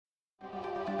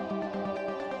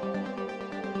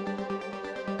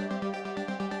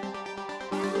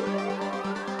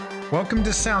Welcome to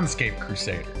Soundscape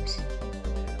Crusaders,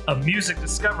 a music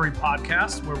discovery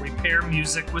podcast where we pair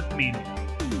music with meaning.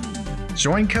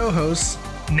 Join co-hosts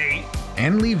Nate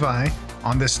and Levi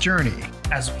on this journey.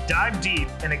 As we dive deep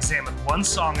and examine one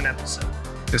song an episode,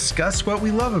 Discuss what we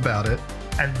love about it,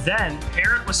 and then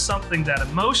pair it with something that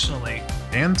emotionally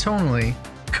and tonally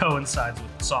coincides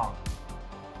with the song.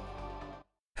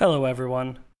 Hello,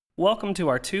 everyone. Welcome to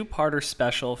our two-parter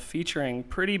special featuring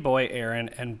Pretty Boy Aaron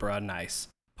and BruhNice.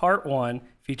 Part 1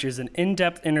 features an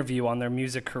in-depth interview on their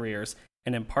music careers,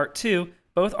 and in Part 2,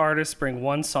 both artists bring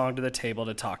one song to the table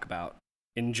to talk about.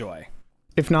 Enjoy.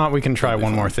 If not, we can try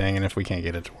one more thing, and if we can't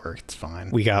get it to work, it's fine.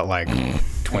 We got like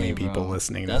 20 people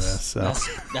listening to this. So.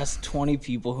 That's 20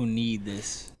 people who need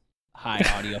this high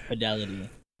audio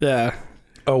fidelity. Yeah.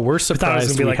 Oh, we're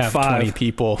surprised we like have 5. 20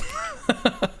 people.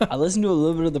 I listened to a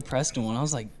little bit of the Preston one. I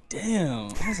was like,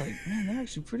 damn. I was like, man, they're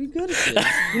actually pretty good at this.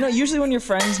 You know, usually when your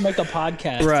friends make a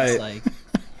podcast, right. It's like,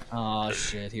 oh,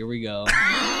 shit, here we go.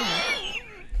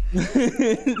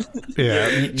 Yeah,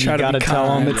 you gotta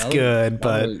tell them it's good,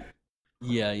 but...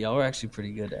 Yeah, y'all were actually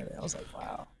pretty good at it. I was like,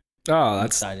 wow. Oh, I'm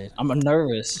excited. I'm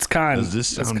nervous. It's kind. Does this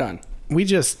sound... It's kind. We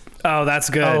just... Oh,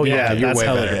 that's good. Oh, yeah, you're that's way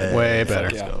hella better. good. Way better.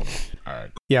 Let's go. All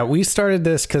right. Yeah, we started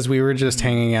this because we were just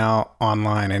hanging out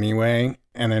online anyway,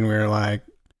 and then we were like,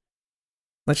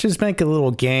 let's just make a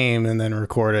little game and then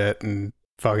record it and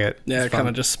fuck it. Yeah, it kind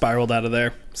of just spiraled out of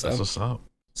there. So. That's what's up.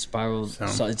 Spiraled.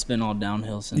 So it's been all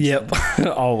downhill since Yep, then.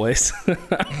 always.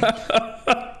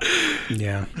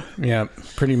 Yeah,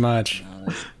 pretty much.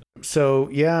 So,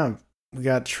 yeah, we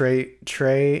got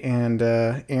Trey and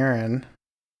Aaron.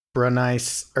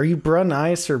 BruhNice. Are you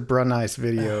BruhNice or BruhNice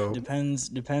video?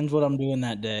 Depends what I'm doing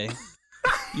that day.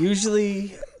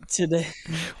 Usually today.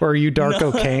 Or are you Dark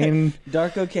Cocaine?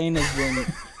 Dark Cocaine has been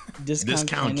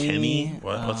Discount Kenny.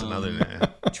 What's another name?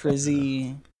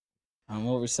 Trizzy.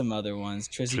 What were some other ones?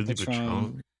 Trizzy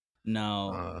Patron.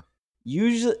 No.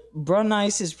 Usually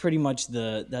BruhNice is pretty much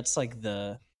that's like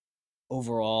the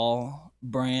overall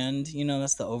brand, you know,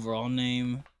 that's the overall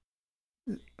name.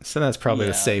 So that's probably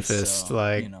the safest. So,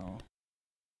 like, you know.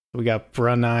 We got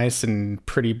BruhNice and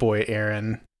Pretty Boy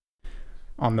Aaron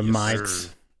on the mics. Sir.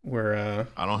 Where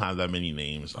I don't have that many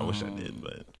names. I wish I did,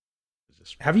 but it's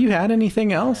just... Have you had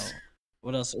anything else?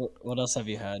 What else have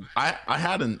you had? I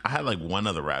had like one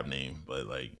other rap name, but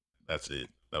like that's it.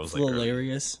 That was like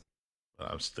hilarious.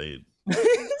 I've stayed.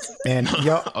 And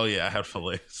y'all, oh yeah, I had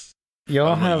fillets.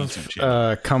 Y'all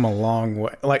have come a long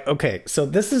way. Like, okay, so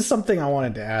this is something I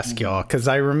wanted to ask y'all, because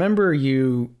I remember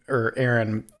you or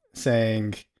Aaron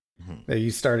saying that you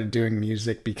started doing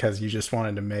music because you just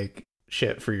wanted to make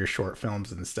shit for your short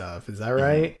films and stuff. Is that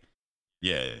right?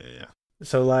 Yeah.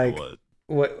 So like,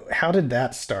 how did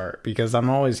that start? Because I'm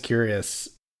always curious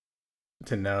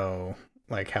to know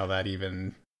like how that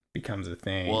even becomes a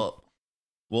thing.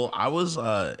 Well, I was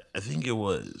I think it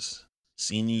was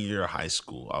senior year of high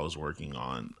school. I was working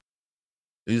on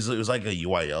it was like a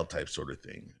UIL type sort of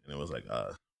thing, and it was like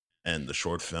and the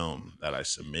short film that I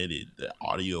submitted, the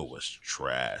audio was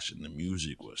trash and the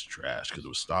music was trash because it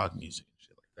was stock music and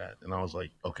shit like that. And I was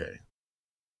like, okay,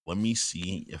 let me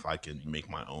see if I can make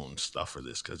my own stuff for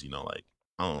this, because, you know, like,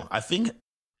 I don't know. I think,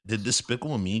 did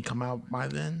Despicable Me come out by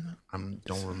then? I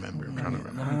don't remember. I'm trying to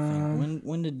remember.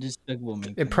 When did Despicable Me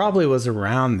come It probably was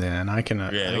around then.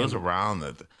 It was around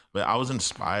that. But I was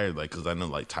inspired, like, because I know,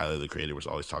 like, Tyler, the creator, was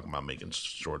always talking about making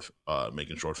short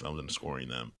films and scoring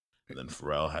them. And then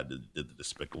Pharrell did the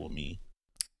Despicable Me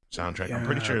soundtrack. Yeah. I'm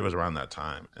pretty sure it was around that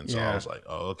time. And so I was like,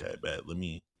 oh, okay, bet. Let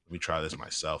me try this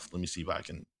myself. Let me see if I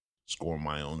can score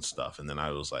my own stuff. And then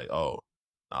I was like, oh,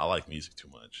 I like music too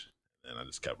much. And I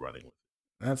just kept running with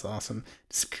it. That's awesome.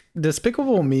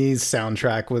 Despicable Me's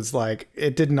soundtrack was like,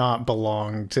 it did not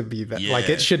belong to be that. Yeah. Like,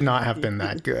 it should not have been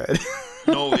that good.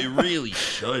 No, it really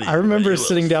shouldn't. I remember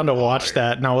sitting down to watch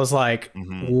that, and I was like,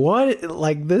 what?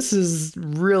 Like, this is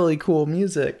really cool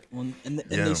music. Well, and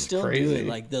they still do it.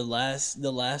 Like, the last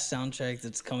soundtrack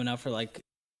that's coming out for, like,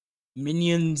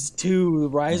 Minions 2,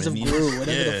 Rise of Gru,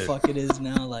 whatever the fuck it is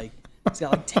now, like, it's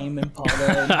got like Tame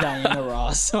Impala and Diana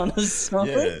Ross on a song.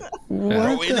 Yeah.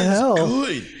 What the hell?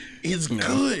 Good. It's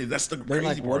good. That's the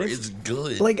crazy part. It's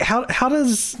good. Like, how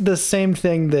does the same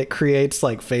thing that creates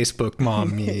like Facebook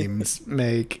mom memes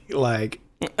make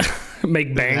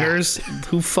bangers?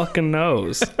 Who fucking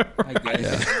knows? I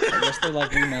guess they're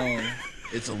like, we know.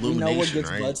 It's Illumination, we know what gets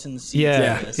right? butts in the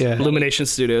seats. Yeah. Illumination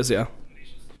Studios, yeah.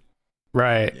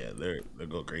 Right. Yeah, they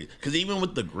go crazy. Because even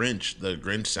with the Grinch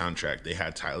soundtrack, they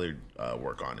had Tyler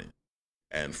work on it,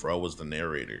 and Pharrell was the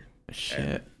narrator. Shit,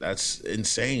 and that's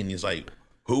insane. He's like,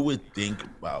 who would think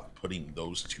about putting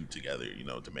those two together, you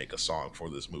know, to make a song for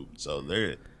this movie? So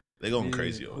They going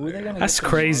crazy over there. That's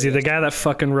crazy. The guy that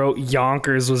fucking wrote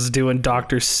Yonkers was doing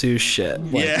Dr. Seuss shit.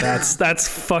 Like, Yeah. That's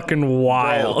fucking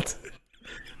wild.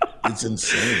 It's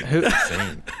insane. It's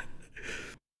insane.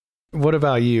 What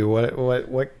about you?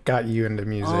 What got you into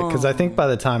music? Because I think by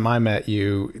the time I met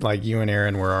you, like you and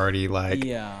Aaron were already like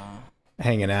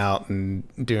hanging out and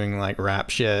doing like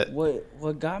rap shit.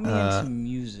 What got me into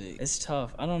music? It's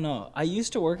tough. I don't know. I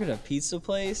used to work at a pizza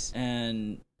place,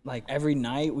 and like every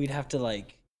night we'd have to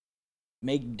like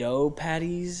make dough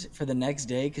patties for the next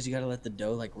day because you got to let the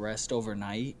dough like rest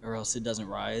overnight or else it doesn't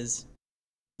rise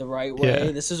the right way.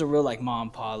 Yeah. This is a real like mom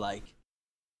and pa like,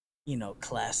 you know,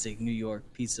 classic New York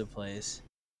pizza place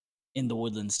in the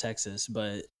Woodlands, Texas.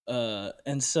 But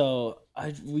and so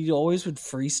we always would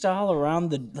freestyle around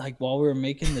the like while we were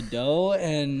making the dough,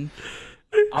 and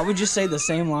I would just say the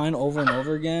same line over and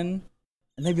over again,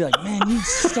 and they'd be like, "Man, you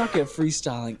suck at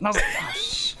freestyling." And I was like, "Oh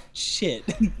shit."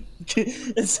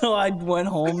 And so I went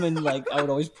home and like I would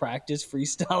always practice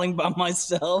freestyling by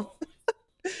myself.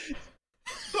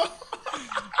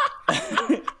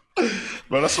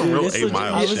 Bro, that's some real 8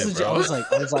 Mile shit, bro. I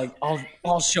was like,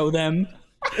 I'll show them.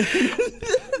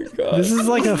 This is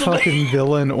like a fucking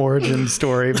villain origin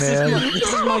story, man.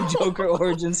 This is my Joker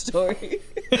origin story.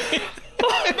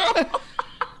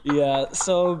 Yeah,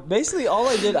 so basically all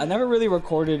I did, I never really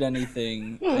recorded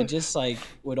anything. I just like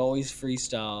would always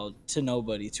freestyle to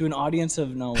nobody, to an audience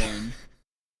of no one,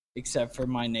 except for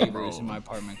my neighbors in my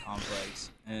apartment complex.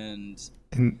 And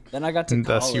then I got to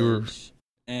college,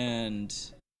 and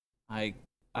I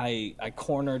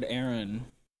cornered Aaron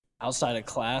outside of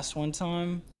class one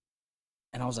time,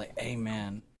 and I was like, "Hey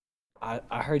man,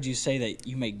 I heard you say that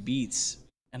you make beats,"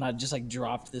 and I just like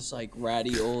dropped this like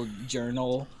ratty old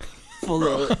journal full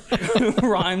of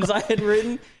rhymes I had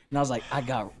written, and I was like, I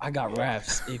got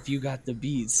raps if you got the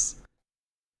beats.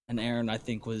 And Aaron, I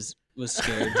think, was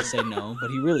scared to say no, but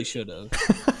he really should have.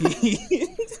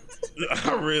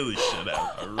 I really should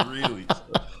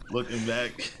have. Looking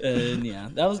back. And yeah,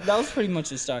 that was pretty much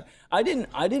the start. I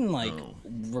didn't like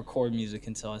record music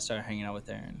until I started hanging out with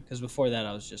Aaron, because before that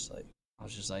I was just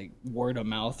like word of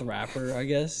mouth rapper, I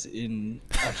guess, in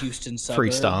a Houston suburb.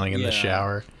 Freestyling in the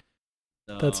shower.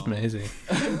 So. That's amazing.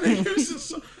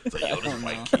 It's like, yo, this is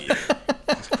my kid.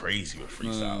 It's crazy with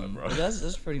freestyling, bro.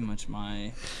 That's pretty much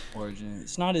my origin.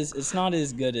 It's not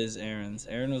as good as Aaron's.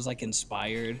 Aaron was like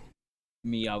inspired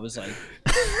me. I was like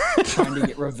trying to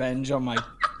get revenge on my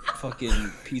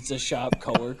fucking pizza shop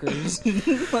coworkers.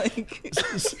 Like,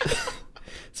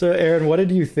 so Aaron, what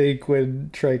did you think when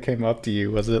Trey came up to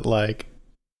you? Was it like,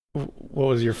 what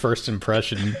was your first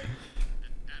impression?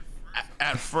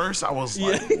 At first, I was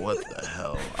like, "What the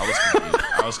hell?"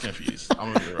 I was confused.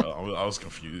 I'm gonna be real. I was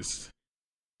confused.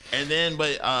 And then,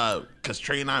 but because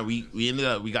Trey and I,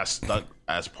 we got stuck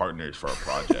as partners for a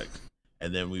project,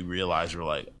 and then we realized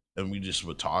and we just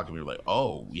would talk, and we were like,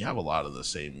 "Oh, we have a lot of the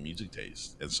same music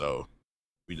taste," and so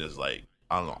we just like,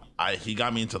 I don't know. He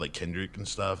got me into like Kendrick and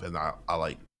stuff, and I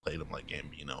like played him like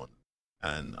Gambino,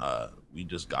 and we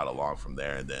just got along from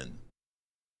there, and then.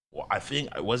 Well, I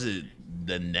think was it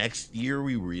the next year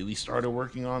we really started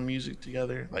working on music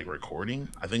together, like recording.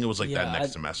 I think it was like that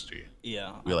next semester.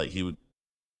 Yeah, we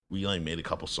like made a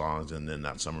couple songs, and then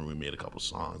that summer we made a couple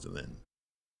songs, and then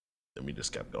we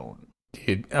just kept going.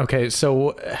 Dude, okay,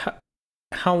 so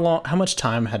how much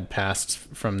time had passed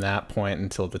from that point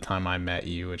until the time I met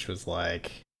you, which was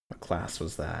like, what class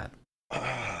was that?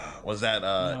 Was that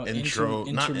intro?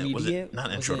 Intermediate? Was it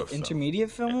not intro to film?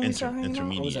 Intermediate film? When we started hanging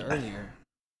out, or was it earlier?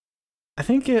 I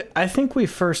think we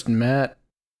first met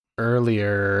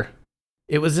earlier.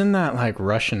 It was in that like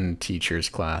Russian teacher's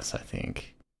class, I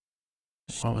think.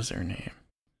 What was her name?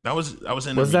 That was that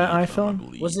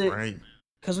iFilm? Was it? Right?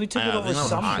 Because we took it over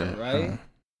summer, right?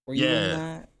 Were you in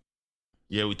that?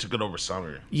 Yeah, we took it over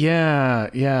summer. Yeah.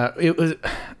 It was.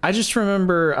 I just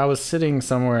remember I was sitting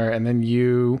somewhere, and then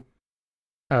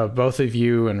both of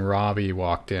you and Robbie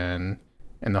walked in.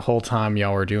 And the whole time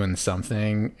y'all were doing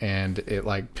something, and it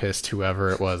like pissed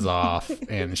whoever it was off,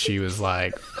 and she was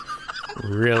like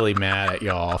really mad at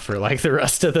y'all for like the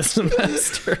rest of the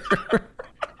semester.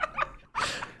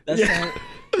 That's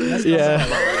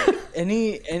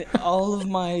all of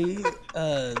my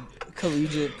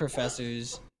collegiate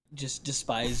professors just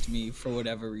despised me for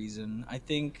whatever reason. I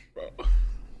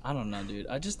don't know, dude.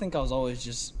 I just think I was always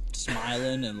just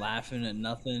smiling and laughing at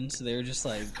nothing, so they were just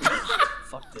like,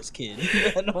 fuck this kid.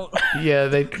 Yeah,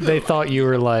 they thought you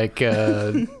were like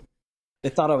they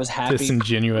thought I was happy,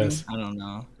 disingenuous. I don't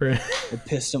know. It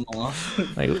pissed them off.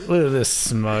 Like, look at this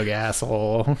smug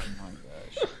asshole. Oh my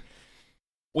gosh.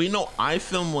 Well,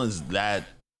 iFilm was that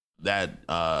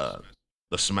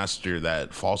semester,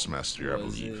 that fall semester, I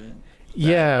believe.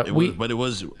 Yeah, it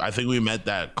was. I think we met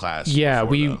that class. Yeah,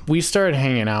 we started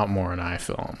hanging out more in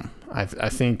iFilm. I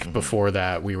think before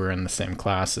that we were in the same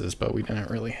classes, but we didn't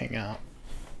really hang out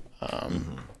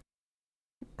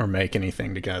or make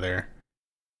anything together.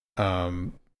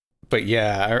 But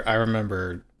yeah, I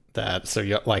remember that.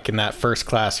 So like in that first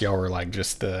class, y'all were like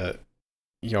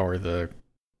y'all were the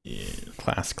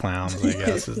class clowns, I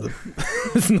guess is the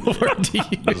word to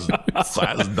use.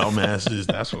 Class dumbasses.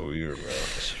 That's what we were, bro.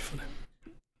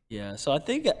 Yeah, so I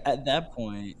think at that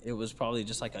point it was probably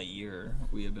just like a year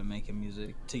we had been making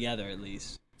music together, at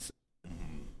least.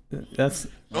 That's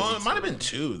no, it might have been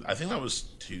 2. I think that was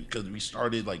 2 because we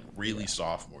started like really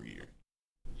sophomore year.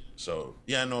 So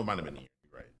yeah, no, it might have been a year,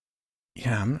 right?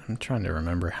 Yeah, I'm trying to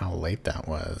remember how late that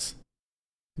was.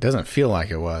 It doesn't feel like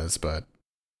it was, but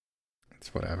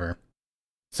it's whatever.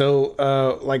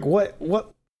 So like what?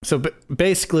 So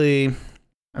basically,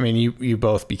 I mean, you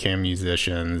both became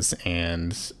musicians,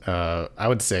 and I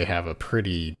would say have a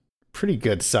pretty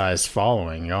good sized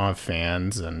following. Y'all have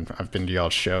fans, and I've been to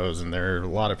y'all's shows, and there are a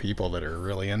lot of people that are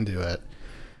really into it.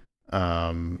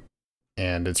 And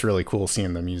it's really cool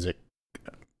seeing the music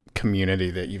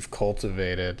community that you've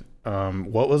cultivated.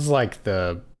 What was like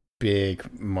the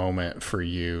big moment for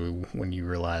you when you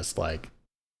realized like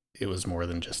it was more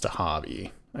than just a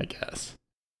hobby, I guess,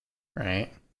 right?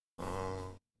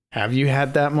 Have you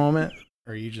had that moment,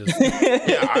 or you just? No.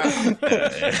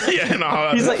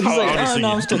 He's like, oh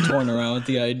no, I'm still toying around with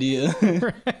the idea.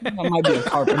 I might be a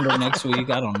carpenter next week.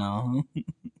 I don't know.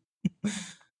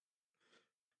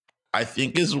 I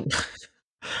think it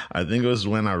was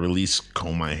when I released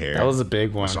 "Comb My Hair." That was a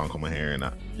big one. The song "Comb My Hair," and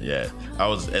I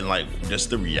was, and like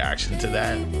just the reaction to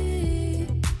that.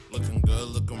 Looking good,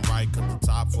 looking right, cut the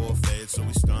top for a fade, so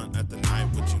we stunt at the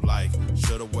night. What you like?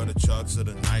 Shoulda wear the chucks or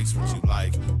the Nikes. What you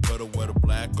like? Coulda wear the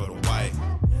black or the white.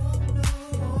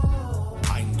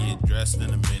 I can get dressed in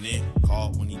a minute.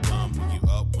 Call when you done, pick you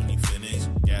up when you finish.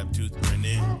 Gap tooth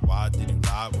grinning. Why did you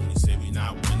lie when you say we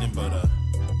not winning? But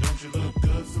don't you look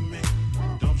good for me?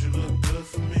 Don't you look good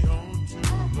for me? Don't you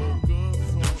look good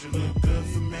for me? Don't you look good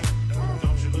for me?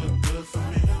 Don't you look good for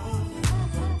me?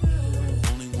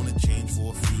 Only wanna change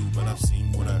for a few, but I've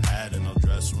seen what I had and I'll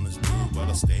dress when it's new. But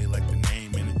I'll stay like the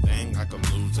name, anything I can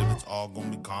lose. If it's all gonna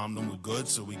be calm, then we're good,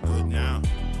 so we good now.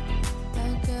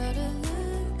 I gotta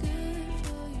look good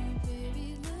for you,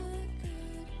 baby, look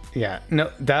good. Yeah,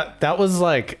 no, that was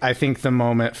like, I think the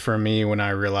moment for me when I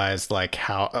realized like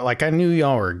how, like I knew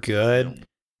y'all were good,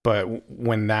 but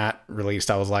when that released,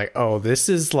 I was like, oh, this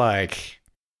is like,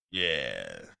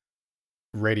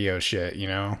 radio shit, you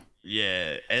know?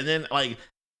 Yeah, and then like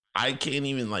I can't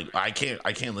even like I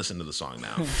can't listen to the song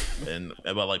now,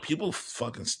 but like people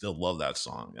fucking still love that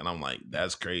song, and I'm like,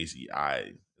 that's crazy.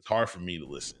 It's hard for me to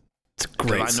listen. It's a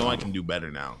great song. I know I can do better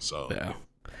now. So yeah,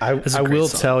 I will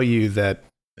tell you that.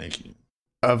 Thank you.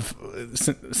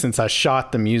 Since I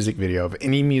shot the music video of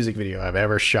any music video I've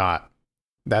ever shot,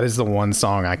 that is the one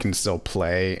song I can still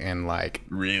play and like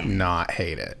not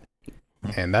hate it.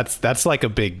 And that's like a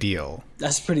big deal.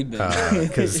 That's pretty big.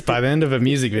 Because by the end of a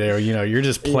music video, you know, you're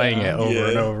just playing it over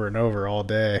and over and over all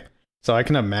day. So I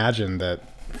can imagine that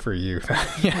for you,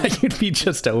 you'd be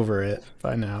just over it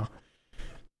by now.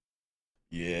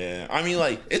 Yeah, I mean,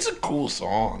 like it's a cool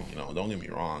song, you know. Don't get me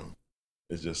wrong.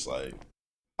 It's just like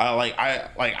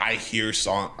I hear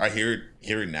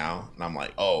it now, and I'm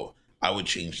like, oh, I would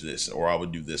change this, or I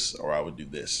would do this, or I would do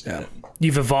this. Yeah,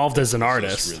 you've evolved as an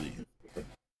artist. Really,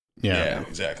 yeah,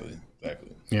 exactly.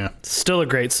 Yeah, still a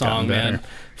great song, man.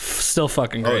 Still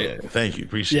fucking great. Oh, yeah. Thank you,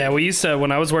 appreciate it. Yeah, we used to,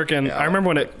 when I was working, I remember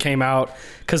when it came out,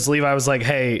 because Levi was like,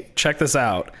 hey, check this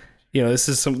out. You know, this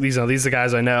is these are the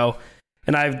guys I know.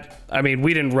 And I mean,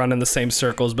 we didn't run in the same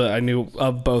circles, but I knew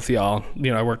of both y'all.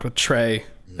 You know, I worked with Trey.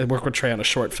 I worked with Trey on a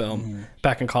short film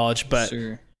back in college, but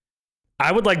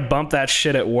I would like bump that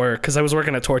shit at work because I was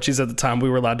working at Torchy's at the time. We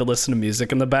were allowed to listen to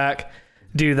music in the back.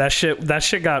 Dude, that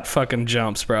shit got fucking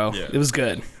jumps, bro. Yeah. It was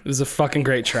good. It was a fucking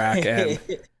great track, and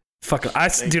I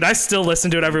still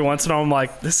listen to it every once in a while. I'm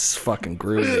like, this is fucking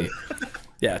groovy.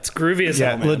 Yeah, it's groovy as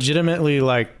hell, man. Legitimately,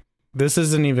 like, this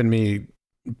isn't even me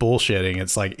bullshitting.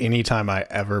 It's like anytime I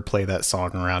ever play that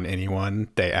song around anyone,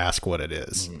 they ask what it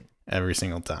is. Every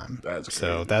single time. That's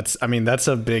so that's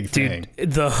a big thing.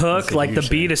 Dude, the hook, like the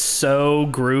beat is so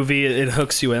groovy, it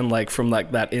hooks you in like from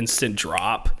like that instant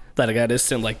drop, that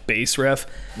instant like bass riff.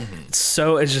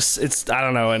 So it's I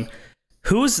don't know. And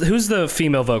who's the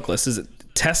female vocalist? Is it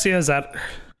Tessia? Is that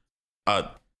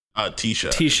Tisha?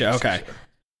 Tisha, okay.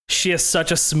 She has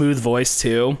such a smooth voice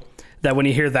too. that when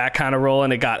you hear that kind of roll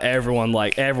and it got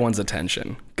everyone's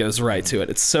attention goes right to it.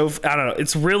 It's so, I don't know,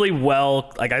 it's really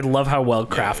well, like I love how well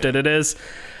crafted it is.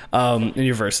 And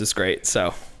your verse is great.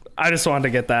 So I just wanted to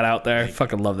get that out there.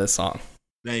 Fucking love this song.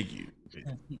 Thank you.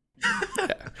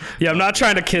 Yeah, I'm not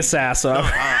trying to kiss ass up.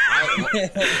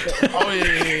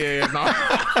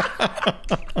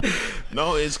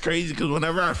 No, it's crazy because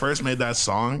whenever I first made that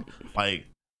song, like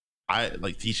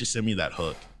Tisha sent me that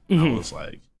hook. I was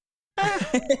like,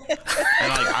 and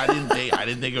like I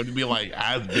didn't think it would be like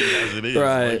as big as it is.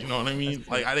 Right. Like, you know what I mean?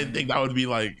 Like I didn't think that would be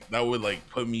like that would like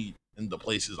put me in the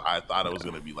places I thought it was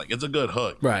gonna be. Like it's a good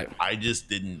hook. Right. I just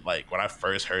didn't like when I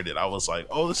first heard it. I was like,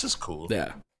 oh, this is cool.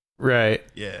 Yeah. Right.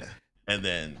 Yeah. And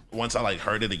then once I like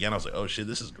heard it again, I was like, oh shit,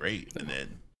 this is great. And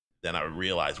then I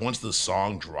realized once the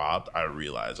song dropped, I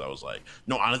realized I was like,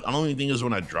 no, I don't even think it was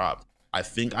when I dropped. I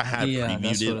think I had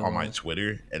previewed it on my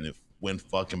Twitter and it went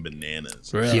fucking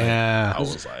bananas. Really? Yeah. I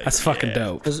was like, that's fucking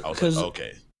dope. I was like,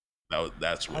 okay.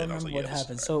 That's I when remember I was like, what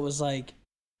happened. So it was like,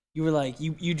 you were like,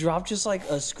 you dropped just like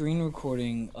a screen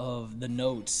recording of the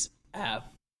Notes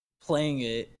app playing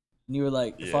it. And you were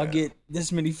like, if I get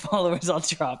this many followers, I'll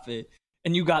drop it.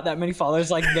 And you got that many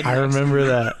followers like the I remember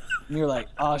that. And you're like,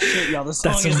 oh shit, y'all, the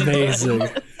song That's isn't amazing. done.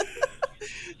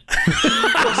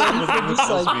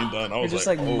 Just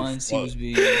like oh, months fuck. he was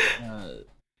being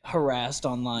harassed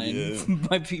online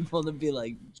by people to be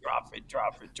like, drop it.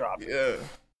 Yeah.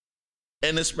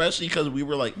 And especially because we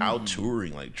were like out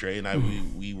touring, like Trey and I,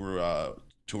 we were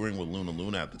touring with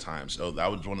Luna at the time. So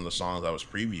that was one of the songs I was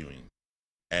previewing.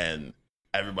 And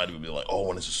everybody would be like, oh,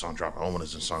 when is the song dropping? Oh, when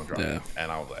is the song dropping? Yeah. And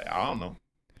I was like, I don't know.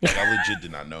 Like, I legit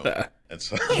did not know. And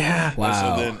so, wow. And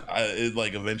so then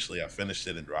eventually I finished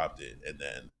it and dropped it. And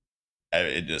then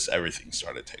everything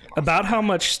started taking off. About how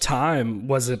much time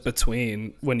was it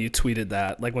between when you tweeted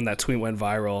that, like when that tweet went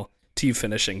viral, to you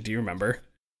finishing? Do you remember?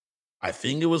 I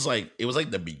think it was like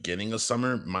the beginning of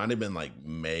summer. Might have been like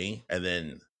May. And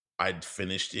then I'd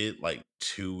finished it like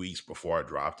 2 weeks before I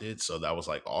dropped it. So that was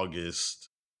like August.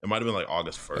 It might have been like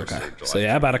August 1st. Okay. Or July so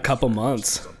yeah, about a couple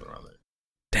months. Something around there.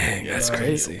 Dang, that's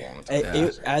crazy.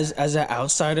 As an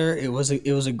outsider, it was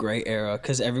a great era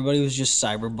because everybody was just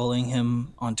cyberbullying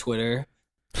him on Twitter.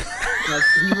 Like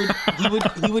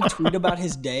he would tweet about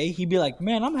his day. He'd be like,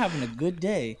 "Man, I'm having a good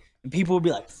day," and people would be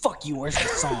like, "Fuck you, where's the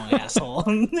song, asshole?"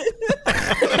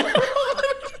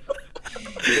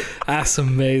 That's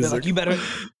amazing. They're like, you better,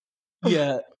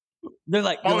 yeah. They're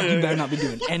like, you better not be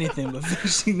doing anything but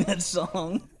finishing that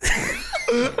song.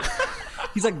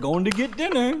 He's like, going to get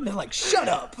dinner. They're like, shut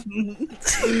up.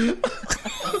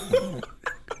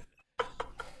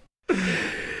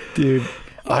 Dude,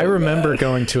 I remember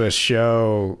going to a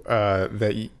show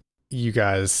that you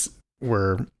guys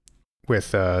were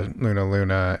with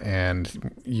Luna,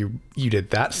 and you did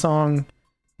that song,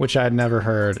 which I'd never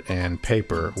heard, and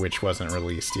Paper, which wasn't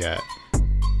released yet.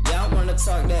 Y'all wanna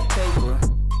talk that paper?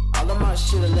 All of my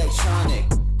shit electronic.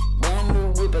 Brand new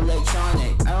whip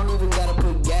electronic. I don't even gotta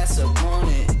put gas up on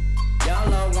it.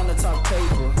 Y'all all wanna talk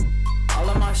paper. All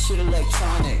of my shit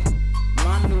electronic.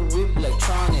 My new whip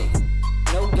electronic.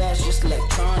 No gas, just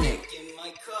electronic. In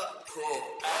my cup.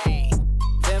 Hey.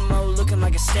 Demo looking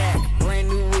like a stack. Brand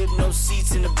new whip, no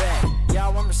seats in the back.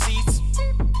 Y'all want receipts?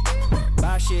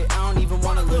 Buy shit, I don't even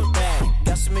wanna look back.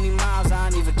 Got so many miles, I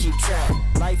don't even keep track.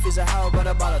 Life is a hoe, but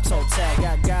I bought a toe tag.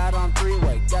 Got God on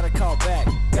three-way, gotta call back,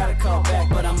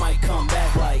 but I might come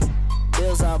back like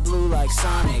bills are blue like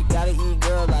Sonic. Gotta eat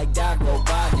girl like Doc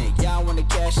Robotnik. Y'all wanna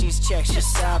cash these checks,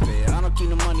 just stop it. I don't keep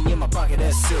no money in my pocket,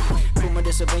 that's silly. Put my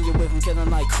discipline in your whip and killing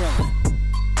like Krillin.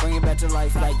 Bring it back to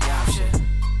life like Yamcha.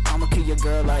 I'ma kill your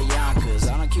girl like Yonkers.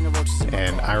 I don't keep no roaches in my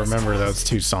And car, I remember that's those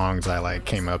two songs. I like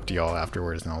came up to y'all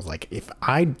afterwards, and I was like, if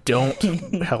I don't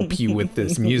help you with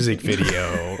this music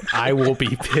video, I will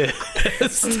be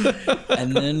pissed.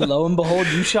 And then lo and behold,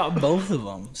 you shot both of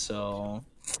them. So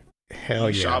Hell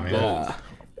yeah, Shot man. both.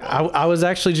 I was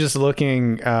actually just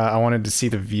looking. I wanted to see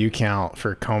the view count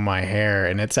for Comb My Hair,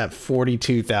 and it's at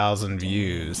 42,000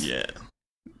 views. Yeah.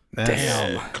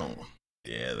 Damn. Yeah, come on.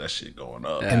 Yeah, that shit going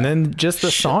up. And then just the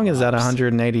song is at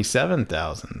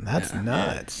 187,000. That's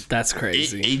nuts. That's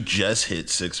crazy. It just hit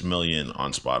 6 million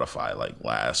on Spotify like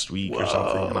last week or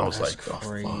something, and I was like, oh,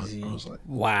 crazy. fuck. I was like,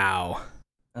 Wow.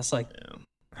 that's like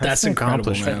That's an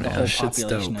incredible, accomplishment, man. the man. whole That shit's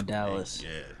population dope. of Dallas.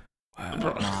 yeah.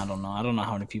 No, I don't know. I don't know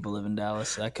how many people live in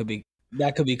Dallas. That could be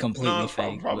completely No,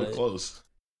 fake. probably but close.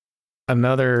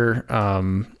 Another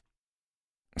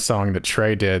song that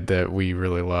Trey did that we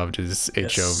really loved is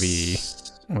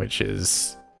HOV, which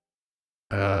is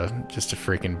just a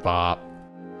freaking bop.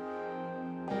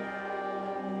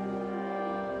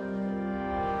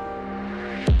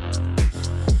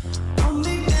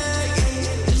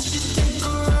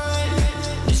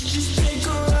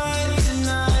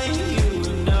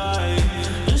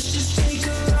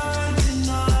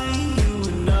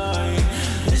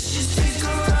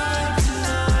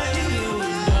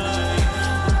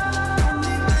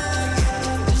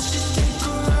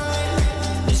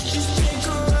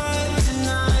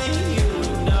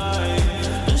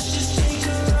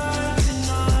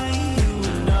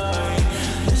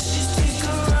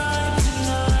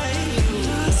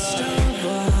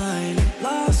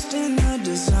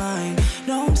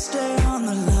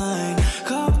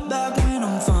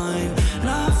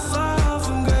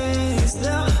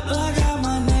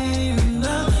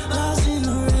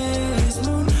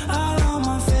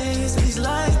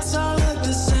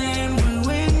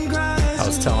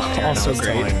 so was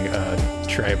great. telling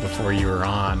Trey before you were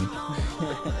on,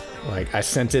 like I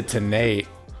sent it to Nate,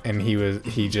 and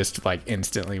he just like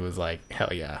instantly was like, hell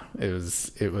yeah, it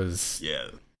was Yeah.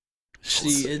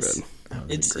 See, it's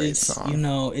you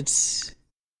know,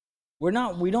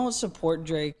 we don't support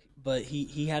Drake, but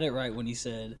he had it right when he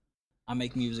said, I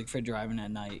make music for driving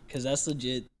at night, because that's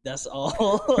legit. That's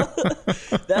all.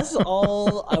 That's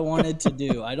all I wanted to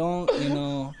do. I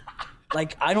don't,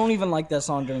 like, I don't even like that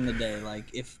song during the day. Like,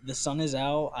 if the sun is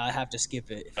out, I have to skip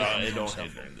it. It don't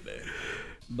hit during the day.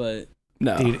 But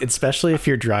No, dude, especially if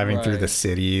you're driving through the Right.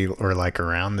 city or like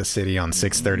around the city on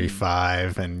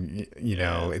 635, and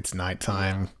it's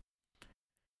nighttime.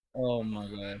 oh my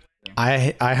god,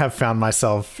 I have found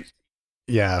myself.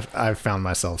 Yeah, I've found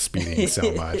myself speeding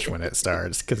so much when it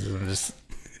starts, because I'm just.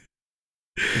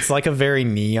 It's like a very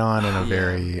neon and a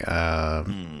very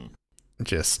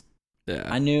just. yeah.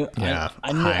 I knew, Yeah,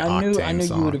 I knew, high I knew octane you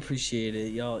song. would appreciate it.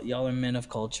 Y'all are men of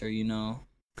culture,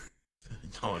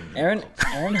 Oh, no. Aaron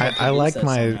I like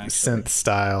my synth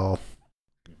style.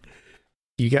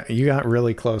 You got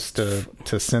really close to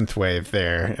synthwave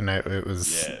there, and it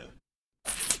was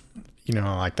Yeah.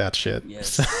 I like that shit.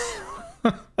 Yes.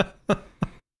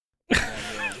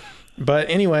 But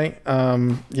anyway,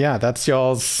 yeah, that's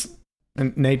y'all's.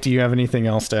 And Nate, do you have anything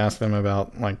else to ask them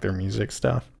about like their music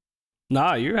stuff?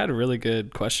 Nah, you had really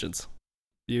good questions.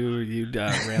 You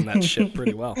ran that ship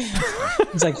pretty well.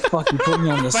 It's like, fuck, you put me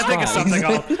on the If I spot. think of something,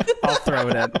 I'll throw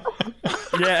it in.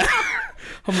 Yeah.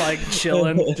 I'm like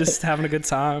chilling, just having a good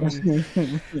time.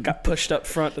 Got pushed up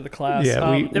front to the class.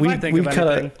 Yeah, if I think of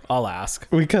anything, I'll ask.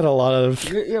 We cut a lot of.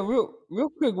 Yeah, real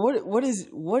quick. What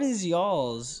is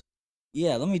y'all's?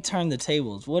 Yeah, let me turn the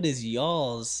tables. What is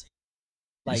y'all's?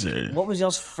 Like, said, what was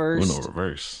y'all's Uno first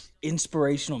reverse.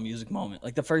 inspirational music moment?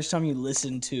 Like the first time you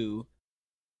listened to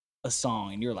a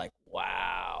song and you're like,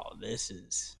 "Wow, this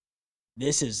is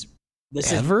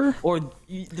Ever? Or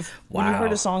when you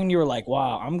heard a song and you were like,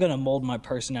 "Wow, I'm gonna mold my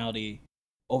personality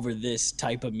over this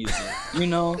type of music,"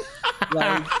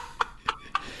 like.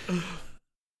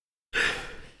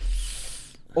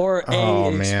 Or Oh,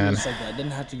 an man. experience like that. It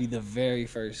didn't have to be the very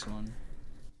first one.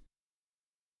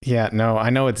 Yeah, no,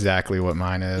 I know exactly what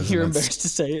mine is. You're and it's embarrassed to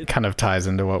say it. kind of ties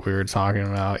into what we were talking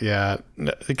about. Yeah,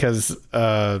 because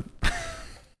let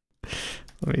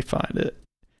me find it.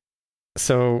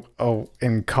 So,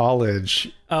 in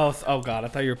college. Oh God! I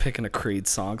thought you were picking a Creed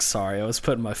song. Sorry, I was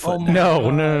putting my foot. my No.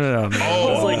 I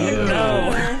was like,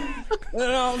 no. And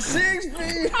I'm 6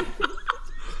 feet.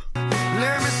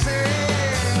 Let me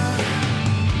see.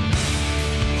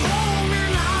 Hold me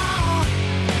now.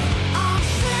 I'm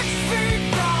 6 feet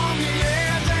from the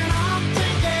edge, and I'm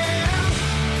thinking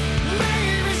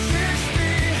maybe 60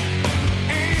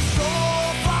 ain't so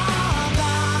far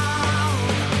down.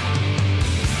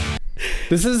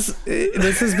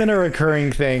 This has been a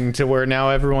recurring thing to where now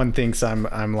everyone thinks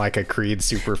I'm like a Creed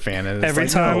super fan, and it's Every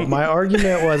like, time- no, my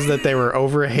argument was that they were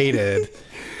overhated,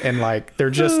 and like they're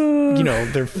just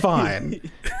they're fine,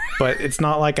 but it's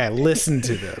not like I listen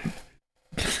to them.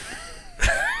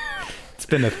 It's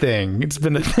been a thing. It's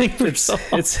been a thing for so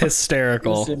long. It's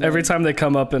hysterical. Listen, Every man. time they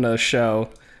come up in a show,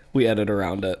 we edit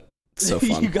around it. It's so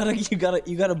fun. you gotta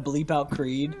bleep out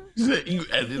Creed. You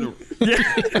edited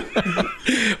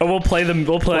it. And we'll play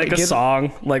like a get-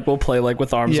 song. Like we'll play like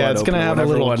with arms Yeah, wide it's open. gonna or have a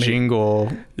whatever little one he-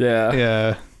 jingle. Yeah.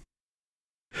 Yeah.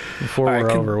 Before All right,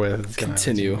 we're over with, it's gonna have a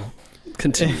Continue. jingle.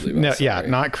 Continue. No, Sorry. yeah,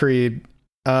 not Creed.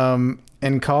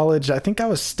 In college, I think I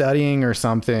was studying or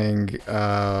something,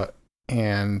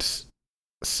 and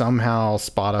somehow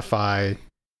Spotify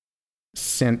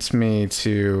sent me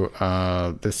to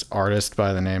this artist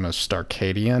by the name of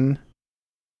Starcadian,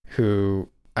 who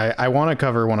I want to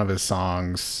cover one of his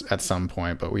songs at some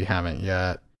point, but we haven't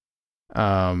yet.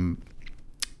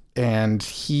 And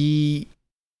he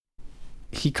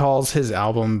calls his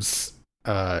albums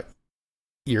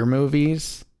ear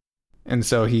movies, and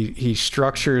so he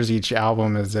structures each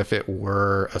album as if it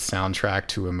were a soundtrack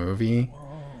to a movie.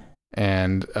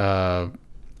 And a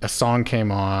song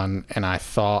came on, and I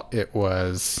thought it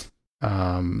was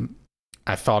a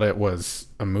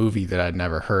movie that I'd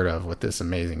never heard of with this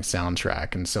amazing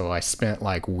soundtrack, and so I spent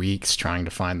like weeks trying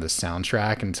to find the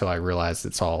soundtrack until I realized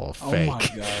it's all fake. Oh my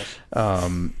gosh.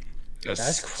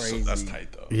 That's crazy. That's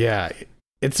tight though. Yeah,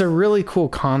 it's a really cool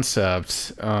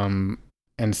concept.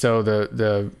 And so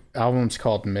the album's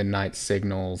called Midnight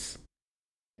Signals,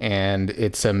 and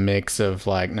it's a mix of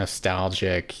like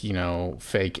nostalgic,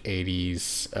 fake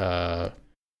 80s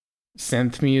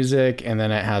synth music, and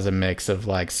then it has a mix of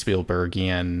like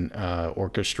Spielbergian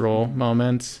orchestral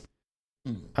moments.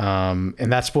 And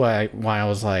that's why I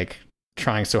was like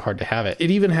trying so hard to have it.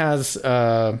 It even has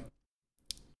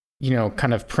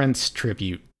kind of Prince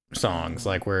tribute songs,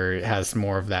 like where it has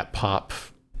more of that pop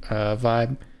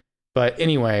vibe. But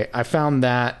anyway, I found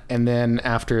that, and then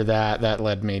after that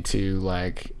led me to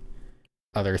like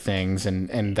other things,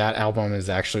 and that album is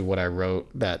actually what I wrote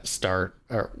that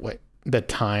the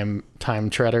Time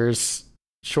Treaders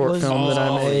short film that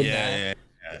I made.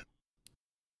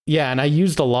 Yeah, and I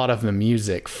used a lot of the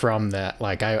music from that.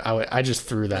 Like I just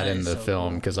threw that in the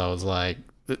film because I was like,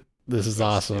 this is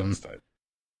awesome.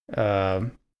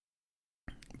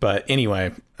 But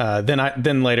anyway,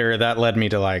 then later that led me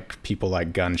to like people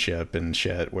like Gunship and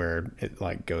shit, where it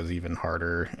like goes even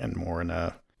harder and more in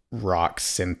a rock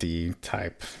synthy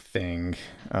type thing.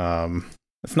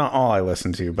 It's not all I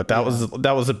listen to, but that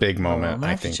was a big moment,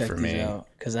 I think, for me.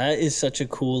 Because that is such a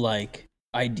cool like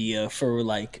idea for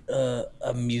like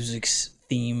a music's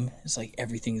theme. It's like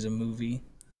everything's a movie.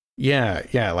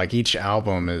 Yeah, like each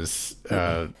album is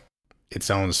its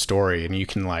own story, and you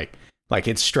can like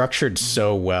it's structured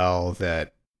so well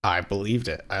that I believed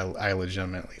it. I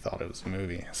legitimately thought it was a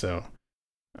movie. So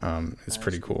it's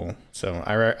pretty cool. So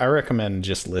I recommend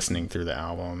just listening through the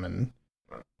album,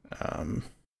 and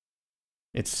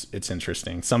it's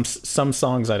interesting. Some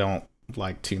songs I don't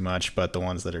like too much, but the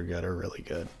ones that are good are really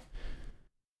good.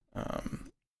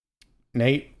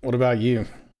 Nate, what about you?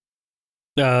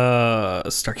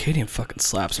 Starcadian fucking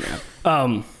slaps, man.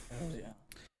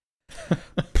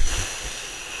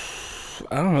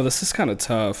 I don't know. This is kind of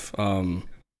tough. I've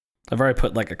already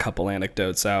put like a couple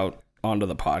anecdotes out onto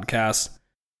the podcast.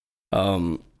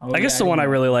 I guess the one I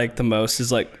really like the most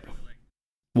is like,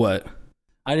 what?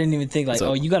 I didn't even think like,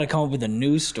 you got to come up with a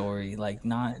news story, like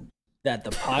not that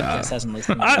the podcast hasn't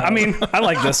listened to. I mean, I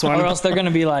like this one. Or else they're gonna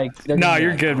be like, no,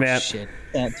 you're good, man. Shit,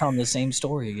 tell them the same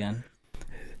story again.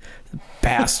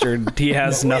 Bastard, he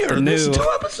has nothing new. 2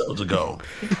 episodes ago.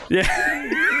 Yeah.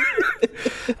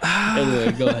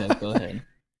 Anyway, go ahead.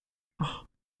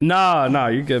 No,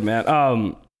 you're good, man.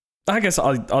 I guess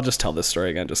I'll just tell this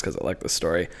story again just because I like this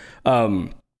story.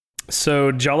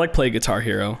 So did y'all like play Guitar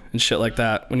Hero and shit like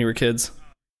that when you were kids?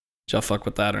 Did y'all fuck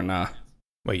with that or not?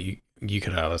 Wait, you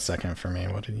cut out a second for me.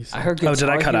 What did you say? I heard Guitar did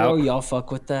I cut Hero, out? Y'all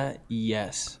fuck with that?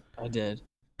 Yes, I did.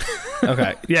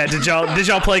 Okay. Yeah, did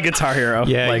y'all play Guitar Hero?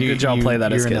 Yeah, did y'all play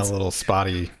that as kids? You're in a little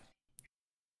spotty.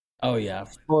 Oh yeah.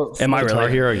 Am I really? Guitar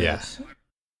Hero, yes.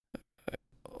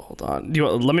 Hold on.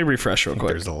 Let me refresh real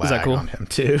quick. There's a lag is that cool? on him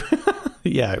too.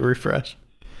 Yeah, refresh.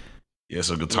 Yeah,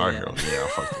 so Guitar Hero. Yeah,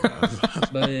 fuck that.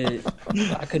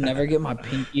 But I could never get my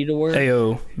pinky to work.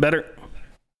 Ayo, better.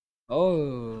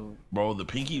 Oh, bro, the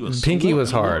pinky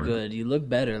was hard. Good. You look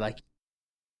better. Like,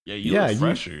 you look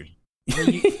fresher.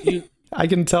 I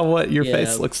can tell what your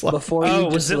face looks like. Before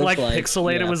was it like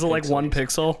pixelated? Yeah, was it like 1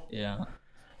 pixel? Yeah.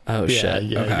 Oh shit.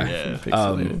 Yeah, okay.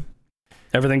 Pixelated.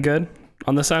 Everything good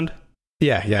on this end?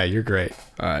 Yeah, you're great.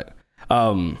 All right.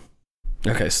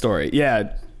 Okay, story.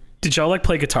 Yeah. Did y'all like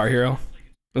play Guitar Hero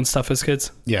and stuff as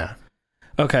kids? Yeah.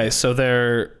 Okay,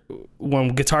 so when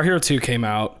Guitar Hero 2 came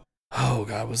out, oh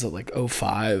god, was it like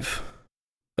 05,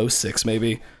 06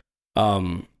 maybe?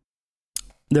 There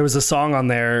was a song on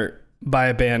there by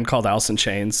a band called Alice in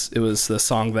Chains. It was the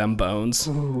song Them Bones.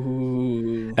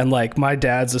 Ooh. And like my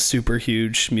dad's a super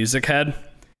huge music head.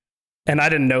 And I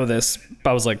didn't know this.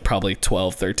 I was like probably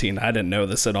 12, 13. I didn't know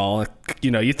this at all.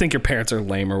 You think your parents are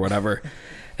lame or whatever.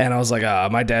 And I was like,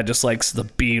 my dad just likes the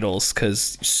Beatles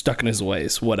because he's stuck in his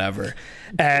ways, whatever.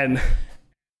 And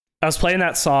I was playing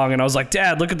that song and I was like,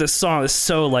 Dad, look at this song. It's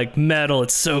so like metal.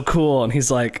 It's so cool. And he's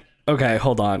like, okay,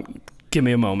 hold on. Give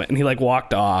me a moment. And he like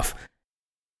walked off.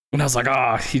 And I was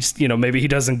like, he's, maybe he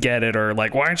doesn't get it, or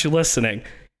like, why aren't you listening?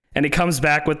 And he comes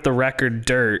back with the record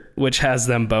Dirt, which has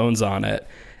Them Bones on it.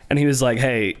 And he was like,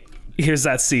 hey, here's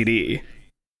that CD.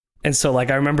 And so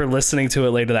like, I remember listening to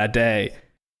it later that day.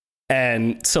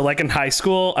 And so like in high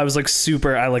school, I was like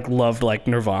I like loved like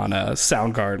Nirvana,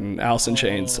 Soundgarden, Alice in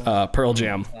Chains, Pearl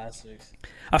Jam. Classics.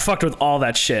 I fucked with all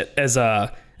that shit as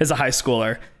a high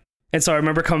schooler. And so I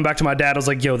remember coming back to my dad. I was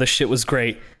like, yo, this shit was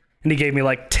great. And he gave me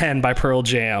like 10 by Pearl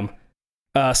Jam,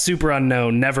 Super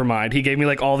Unknown, Nevermind. He gave me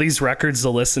like all these records to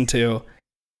listen to.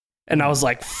 And I was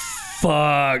like,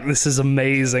 fuck, this is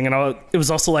amazing. And it was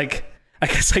also like, I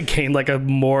guess I gained like a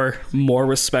more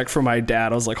respect for my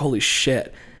dad. I was like, holy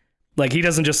shit. Like he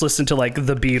doesn't just listen to like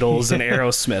the Beatles and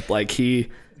Aerosmith. Like he'll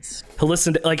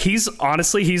listen to, like he's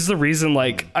the reason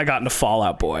like I got into Fall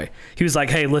Out Boy. He was like,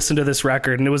 hey, listen to this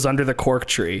record. And it was Under the Cork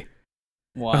Tree.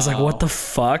 Wow. I was like, what the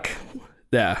fuck?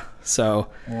 Yeah. So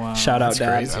shout out,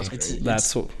 Dad.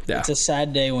 It's a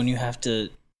sad day when you have to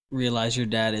realize your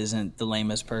dad isn't the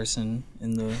lamest person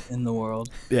in the world.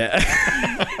 Yeah.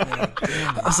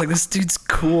 I was like, this dude's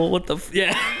cool. What the?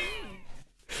 Yeah.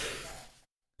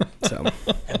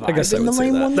 Yeah. Have I guess I been would the say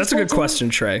lame that. one That's this a good whole time? question,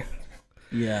 Trey.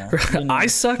 Yeah. I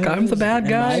suck. I'm the bad Am I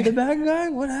guy. the bad guy?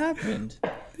 What happened?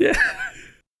 Yeah.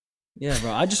 Yeah,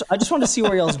 bro. I just want to see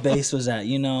where y'all's base was at.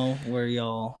 Where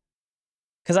y'all.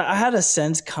 Because I had a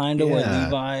sense kind of where Yeah.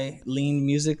 Levi leaned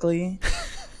musically,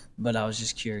 but I was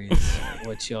just curious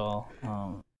what y'all.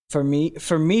 For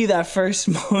me, that first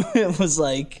moment was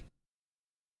like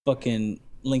fucking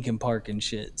Linkin Park and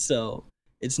shit. So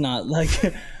it's not like.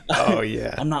 Oh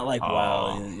yeah. I'm not like,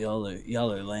 wow,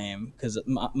 y'all are lame, because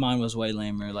mine was way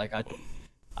lamer. Like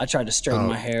I tried to straighten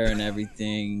my hair and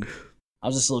everything. I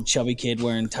was this little chubby kid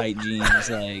wearing tight jeans.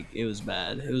 Like, it was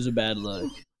bad. It was a bad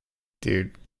look.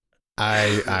 Dude,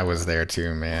 I was there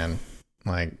too, man.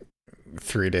 Like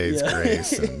 3 days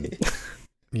grace, and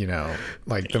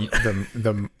like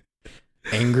the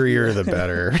angrier the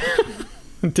better.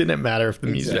 It didn't matter if the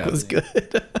music was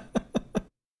good.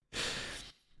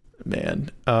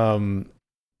 Man.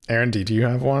 Aaron, did you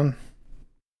have one?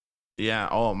 Yeah.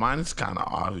 Oh, mine is kind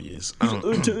of obvious, but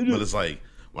it's like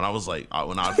when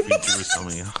Odd Future was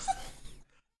coming out.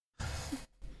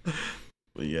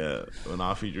 But yeah, when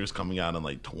Odd Future was coming out in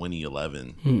like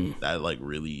 2011, that like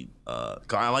really, cause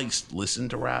I like listen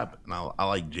to rap, and I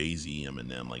like Jay-Z,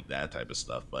 Eminem, like that type of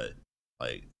stuff. But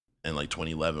like in like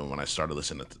 2011, when I started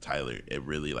listening to Tyler, it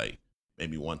really like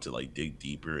made me want to like dig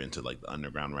deeper into like the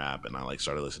underground rap, and I like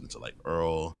started listening to like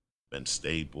Earl, Ben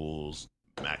Staples,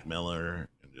 Mac Miller,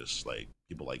 and just like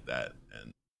people like that.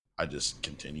 And I just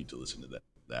continued to listen to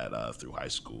that through high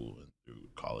school and through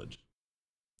college.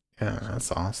 Yeah,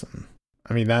 that's awesome.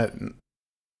 I mean, that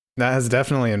has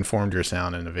definitely informed your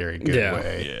sound in a very good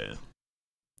way. Yeah.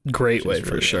 Great way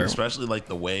for really sure. Especially like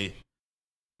the way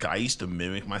I used to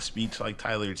mimic my speech like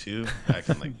Tyler too back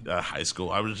in like high school.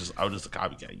 I was just a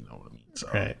copycat, you know what I mean? So,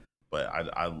 Right. But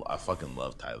I fucking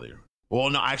love Tyler. Well,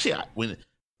 no, actually, when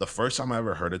the first time I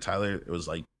ever heard of Tyler, it was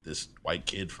like this white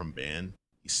kid from band.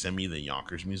 He sent me the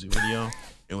Yonkers music video.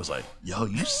 It was like, yo,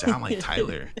 you sound like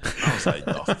Tyler. I was like,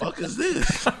 the fuck is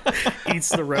this? Eats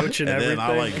the roach and And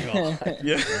everything.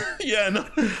 then no.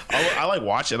 I like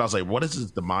watch it. I was like, what is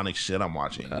this demonic shit I'm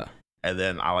watching? And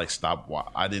then I like stopped.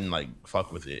 I didn't like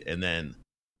fuck with it. And then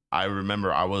I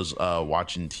remember I was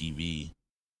watching TV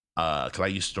because I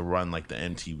used to run like the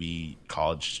MTV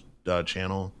college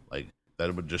channel, like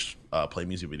that would just play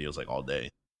music videos like all day.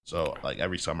 So like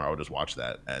every summer I would just watch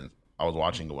that. And I was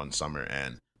watching it one summer,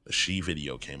 and the She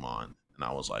video came on, and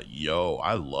I was like, yo,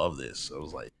 I love this. I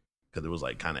was like, because it was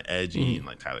like kind of edgy and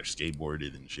like Tyler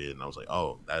skateboarded and shit, and I was like,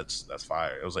 oh, that's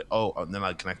fire. It was like, oh, and then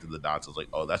I connected the dots. I was like,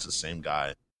 oh, that's the same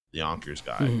guy, the Yonkers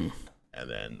guy. And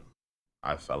then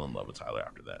I fell in love with Tyler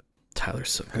after that.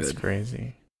 Tyler's so good. That's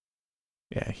crazy.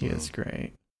 Yeah, he is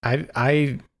great.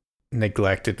 I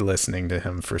neglected listening to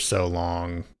him for so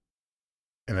long,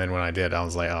 and then when I did, I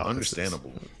was like, oh,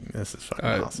 understandable. This is fucking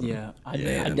awesome. Yeah, I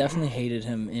definitely hated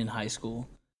him in high school,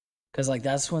 because like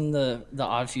that's when the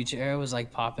Odd Future era was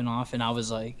like popping off, and I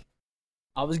was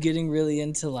getting really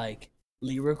into like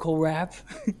lyrical rap.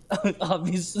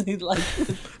 Obviously, like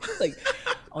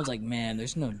I was like, man,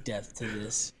 there's no depth to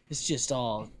this. It's just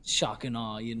all shock and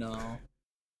awe, you know.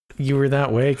 You were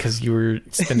that way because you were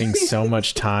spending so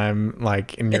much time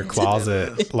like in your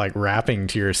closet, like rapping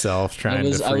to yourself, trying to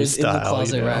freestyle. I was in the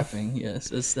closet rapping.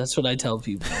 Yes, that's what I tell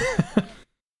people.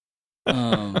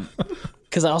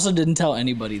 Because I also didn't tell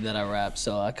anybody that I rap,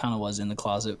 so I kind of was in the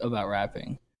closet about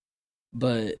rapping.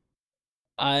 But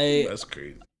That's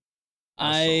crazy.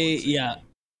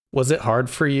 Was it hard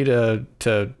for you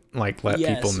to like let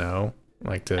people know,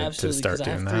 like to start doing that?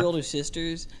 I have that? 3 older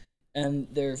sisters, and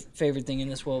their favorite thing in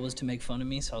this world was to make fun of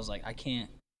me. So I was like, I can't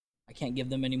give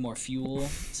them any more fuel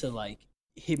to like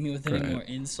hit me with any more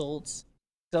insults.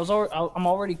 I'm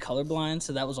already colorblind,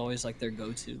 so that was always like their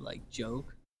go-to like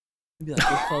joke. They'd be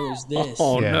like, "What color's this?"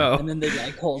 Oh no! And then they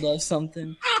like hold up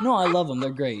something. No, I love them.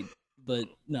 They're great, but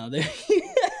no, they're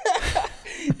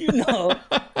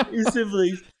your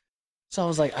siblings. So I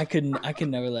was like, I could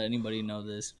never let anybody know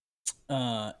this.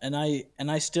 And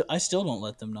I still don't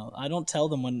let them know. I don't tell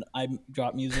them when I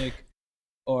drop music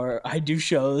or I do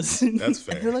shows. That's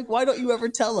fair. And they're like, why don't you ever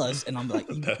tell us? And I'm like,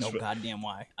 you know goddamn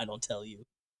why I don't tell you.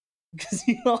 Because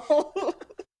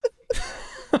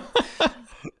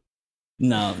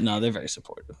No, they're very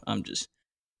supportive. I'm just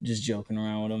joking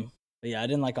around with them. But yeah, I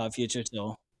didn't like Odd Future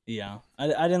till I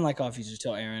didn't like Odd Future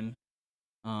till Aaron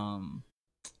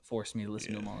forced me to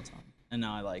listen to him all the time, and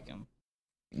now I like him.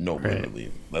 No,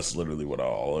 literally, that's literally what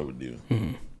all I would do.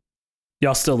 Mm-hmm.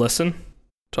 Y'all still listen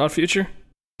to Odd Future?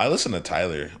 I listen to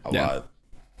Tyler a lot.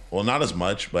 Well, not as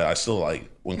much, but I still like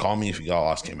when "Call Me If You Got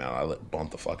Lost" came out. I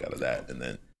bumped the fuck out of that, and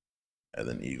then And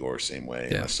then Igor, same way.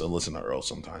 Yeah. And I still listen to Earl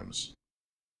sometimes.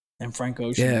 And Frank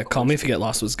Ocean. Yeah, Call Me If You Get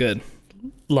Lost was good.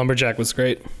 Lumberjack was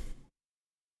great.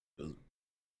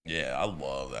 Yeah, I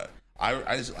love that.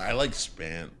 I like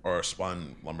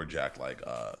spun Lumberjack like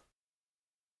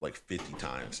 50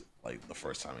 times like the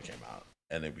first time it came out,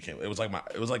 and it was like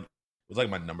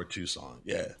my number 2 song.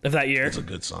 Yeah, Of that year. it's a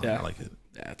good song. Yeah. I like it.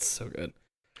 Yeah, it's so good.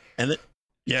 And then,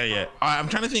 yeah. I'm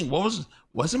trying to think. Was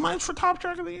it mine for top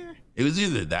track of the year? It was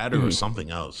either that or something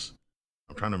else.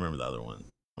 I'm trying to remember the other one.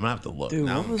 I'm gonna have to look. Dude,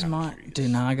 now what was my? Dude,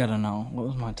 now I gotta know. What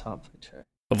was my top track?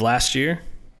 Of last year?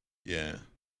 Yeah.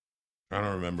 Trying to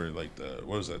remember like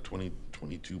what was that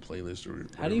 2022 playlist or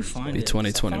How do you find it?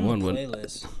 2021 one.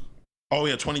 Playlist. Oh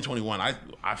yeah, 2021. I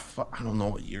don't know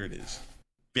what year it is.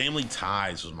 Family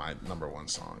Ties was my number 1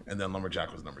 song, and then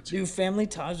Lumberjack was number 2. Dude, Family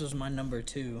Ties was my number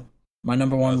 2. My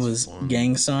number 1 was fun.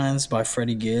 Gang Signs by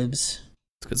Freddie Gibbs.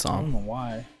 It's a good I don't song. know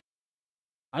why.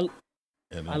 I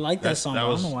like that song. But I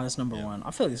don't know why it's number 1.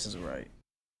 I feel like this is right.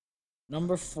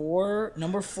 Number 4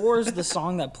 is the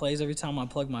song that plays every time I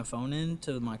plug my phone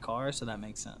into my car, so that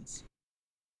makes sense.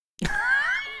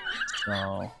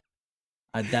 So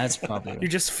that's probably You're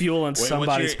just fueling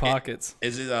somebody's pockets.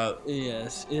 Is it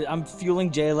yes. I'm fueling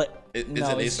J. is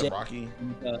it A$AP Rocky?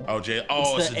 It's J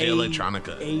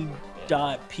Electronica.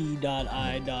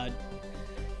 A.P.I.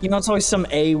 You know, it's always some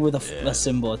A with a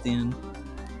symbol at the end.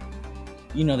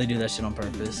 You know they do that shit on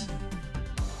purpose.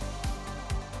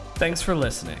 Thanks for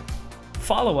listening.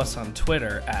 Follow us on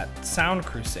Twitter at Sound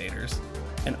Crusaders,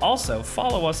 and also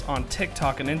follow us on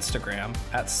TikTok and Instagram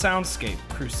at Soundscape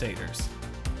Crusaders.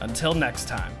 Until next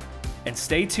time, and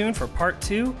stay tuned for part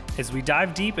 2 as we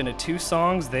dive deep into 2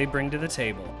 songs they bring to the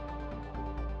table.